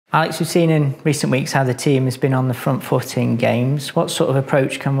Alex, we've seen in recent weeks how the team has been on the front foot in games. What sort of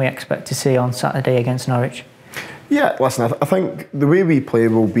approach can we expect to see on Saturday against Norwich? Yeah, listen, I think the way we play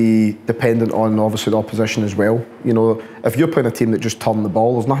will be dependent on obviously the opposition as well. You know, if you're playing a team that just turn the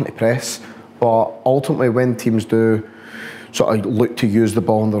ball, there's nothing to press. But ultimately, when teams do sort of look to use the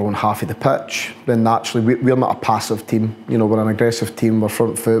ball on their own half of the pitch, then naturally we're not a passive team. You know, we're an aggressive team. We're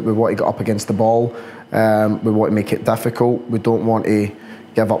front foot. We want to get up against the ball. We want to make it difficult. We don't want to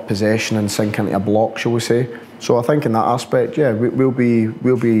give up possession and sink into a block, shall we say. So I think in that aspect, yeah, we'll be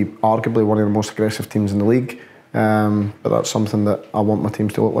arguably one of the most aggressive teams in the league. But that's something that I want my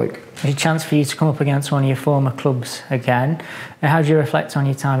teams to look like. There's a chance for you to come up against one of your former clubs again. How do you reflect on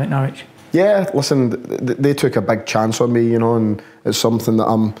your time at Norwich? Yeah, listen, they took a big chance on me, you know, and it's something that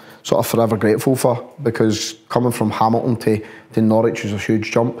I'm sort of forever grateful for, because coming from Hamilton to Norwich was a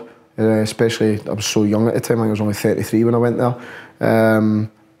huge jump, especially I was so young at the time. I think I was only 33 when I went there, and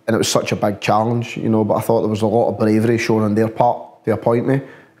it was such a big challenge, you know, but I thought there was a lot of bravery shown on their part to appoint me,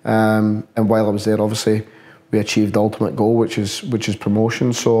 and while I was there, obviously, we achieved the ultimate goal, which is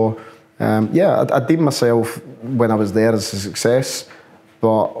promotion. So, yeah, I deemed myself when I was there as a success. But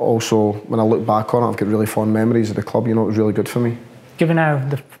also, when I look back on it, I've got really fond memories of the club. You know, it was really good for me. Given how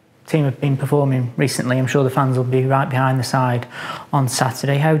the team have been performing recently, I'm sure the fans will be right behind the side on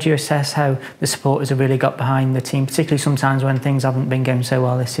Saturday. How do you assess how the supporters have really got behind the team, particularly sometimes when things haven't been going so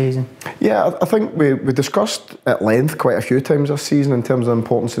well this season? Yeah, I think we discussed at length quite a few times this season in terms of the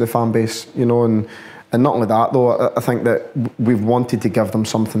importance of the fan base, you know, and not only that though, I think that we've wanted to give them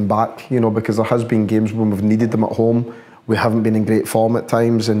something back, you know, because there has been games when we've needed them at home. We haven't been in great form at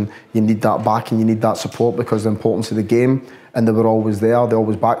times, and you need that back and you need that support because of the importance of the game, and they were always there, they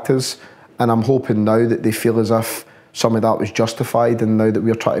always backed us, and I'm hoping now that they feel as if some of that was justified, and now that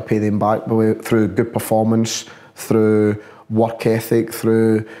we're trying to pay them back through good performance, through work ethic,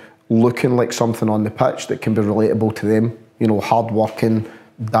 through looking like something on the pitch that can be relatable to them, you know, hard working,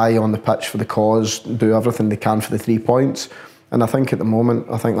 die on the pitch for the cause, do everything they can for the 3 points, and I think at the moment,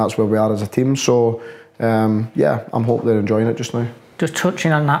 I think that's where we are as a team. So yeah, I'm hoping they're enjoying it just now. Just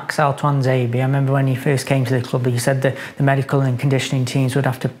touching on Axel Tuanzebe, I remember when he first came to the club, you said that the medical and conditioning teams would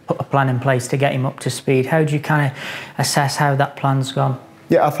have to put a plan in place to get him up to speed. How do you kind of assess how that plan's gone?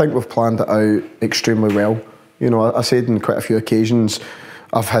 Yeah, I think we've planned it out extremely well. You know, I said on quite a few occasions,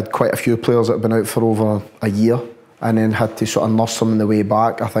 I've had quite a few players that have been out for over a year and then had to sort of nurse them on the way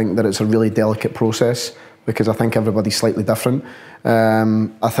back. I think that it's a really delicate process, because I think everybody's slightly different.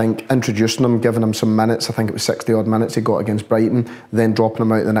 I think introducing him, giving him some minutes, I think it was 60 odd minutes he got against Brighton, then dropping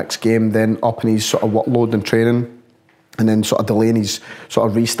him out the next game, then upping his sort of workload and training, and then sort of delaying his sort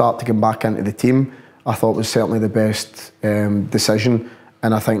of restart to come back into the team, I thought was certainly the best decision,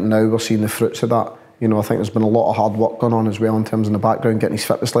 and I think now we're seeing the fruits of that. You know, I think there's been a lot of hard work going on as well in terms of the background, getting his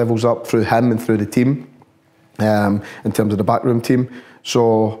fitness levels up through him and through the team, in terms of the backroom team.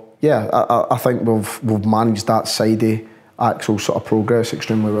 So yeah, I think we've managed that side of Axel's sort of progress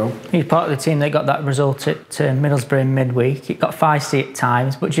extremely well. He's part of the team that got that result at Middlesbrough in midweek. It got feisty at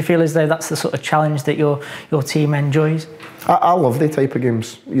times, but do you feel as though that's the sort of challenge that your team enjoys? I love the type of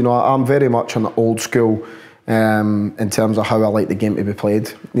games. You know, I'm very much on the old school in terms of how I like the game to be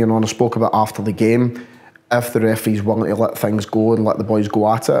played. You know, and I spoke about after the game, if the referee's willing to let things go and let the boys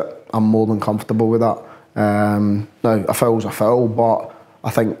go at it, I'm more than comfortable with that. Now, a foul's a foul, but I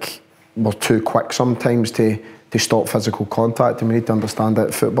think we're too quick sometimes to stop physical contact, and we need to understand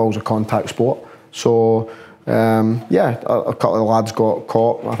that football's a contact sport. So yeah, a couple of the lads got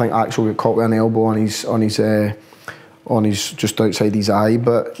caught. I think Axel got caught with an elbow on his just outside his eye,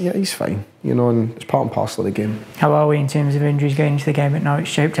 but yeah, he's fine, you know, and it's part and parcel of the game. How are we in terms of injuries going into the game at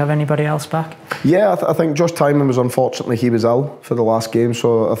Norwich? Do you hope to have anybody else back? Yeah, I think Josh Tymon was, unfortunately, he was ill for the last game,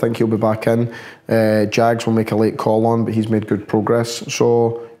 so I think he'll be back in. Jags will make a late call on, but he's made good progress.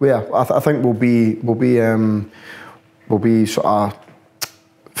 So yeah, I think we'll be sort of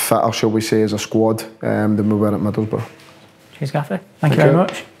fitter, shall we say, as a squad than we were at Middlesbrough. Cheers, Gaffer. Thank you very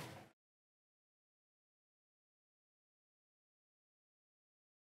much.